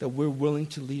that we're willing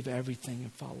to leave everything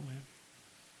and follow him?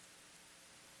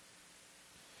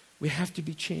 We have to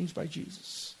be changed by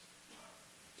Jesus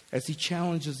as he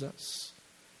challenges us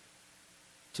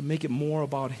to make it more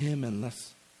about him and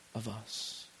less of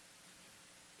us.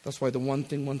 That's why the one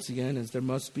thing, once again, is there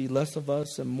must be less of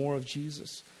us and more of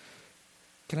Jesus.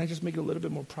 Can I just make it a little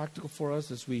bit more practical for us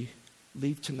as we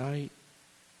leave tonight?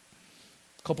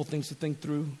 A couple things to think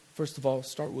through. First of all,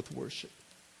 start with worship.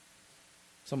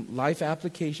 Some life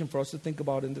application for us to think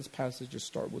about in this passage is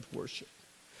start with worship.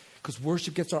 Because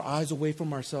worship gets our eyes away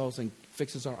from ourselves and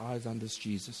fixes our eyes on this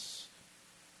Jesus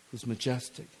who's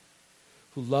majestic,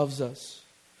 who loves us,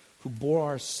 who bore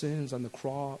our sins on the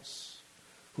cross,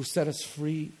 who set us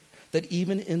free, that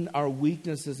even in our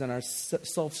weaknesses and our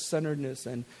self-centeredness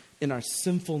and in our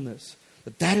sinfulness,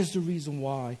 that is the reason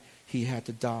why he had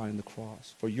to die on the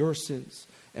cross, for your sins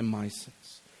and my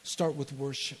sins. Start with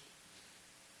worship.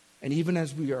 And even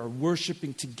as we are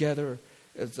worshiping together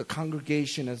as a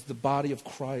congregation, as the body of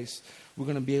Christ, we're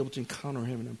going to be able to encounter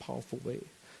him in a powerful way.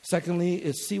 Secondly,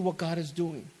 is see what God is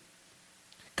doing.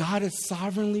 God is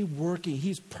sovereignly working.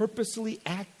 He's purposely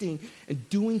acting and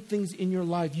doing things in your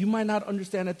life. You might not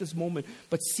understand at this moment,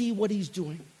 but see what he's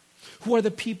doing. Who are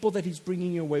the people that he's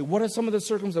bringing your way? What are some of the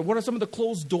circumstances? What are some of the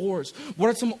closed doors? What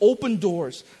are some open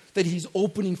doors that he's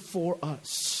opening for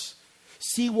us?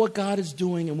 See what God is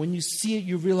doing, and when you see it,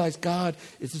 you realize, God,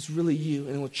 is this really you?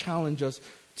 And it will challenge us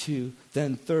to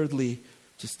then, thirdly,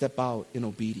 to step out in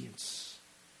obedience.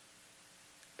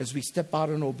 As we step out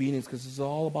in obedience, because it's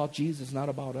all about Jesus, not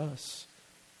about us,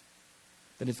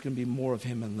 then it's going to be more of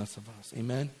him and less of us.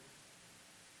 Amen?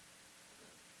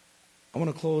 I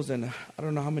want to close, and I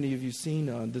don't know how many of you have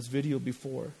seen this video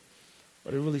before,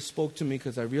 but it really spoke to me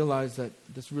because I realized that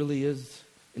this really is,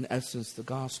 in essence, the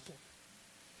gospel.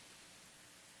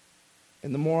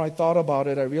 And the more I thought about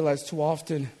it, I realized too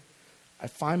often I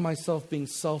find myself being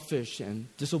selfish and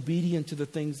disobedient to the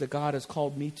things that God has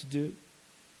called me to do.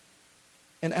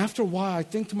 And after a while, I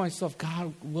think to myself,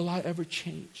 God, will I ever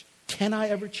change? Can I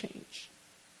ever change?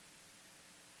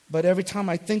 But every time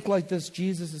I think like this,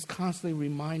 Jesus is constantly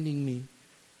reminding me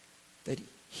that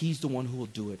he's the one who will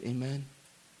do it. Amen?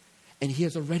 And he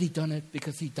has already done it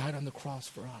because he died on the cross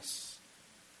for us.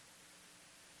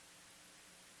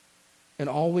 And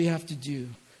all we have to do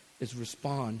is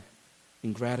respond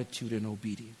in gratitude and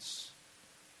obedience.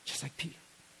 Just like Peter.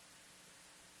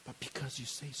 But because you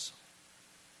say so.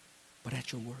 But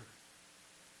at your word.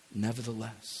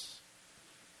 Nevertheless.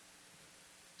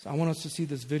 So I want us to see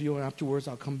this video, and afterwards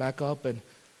I'll come back up and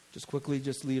just quickly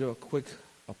lead a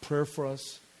prayer for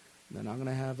us. And then I'm going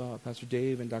to have Pastor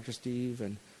Dave and Dr. Steve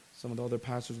and some of the other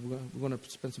pastors. We're going to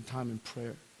spend some time in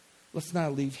prayer. Let's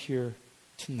not leave here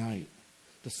tonight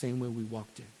the same way we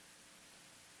walked in.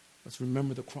 Let's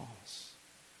remember the cross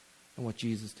and what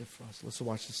Jesus did for us. Let's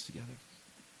watch this together.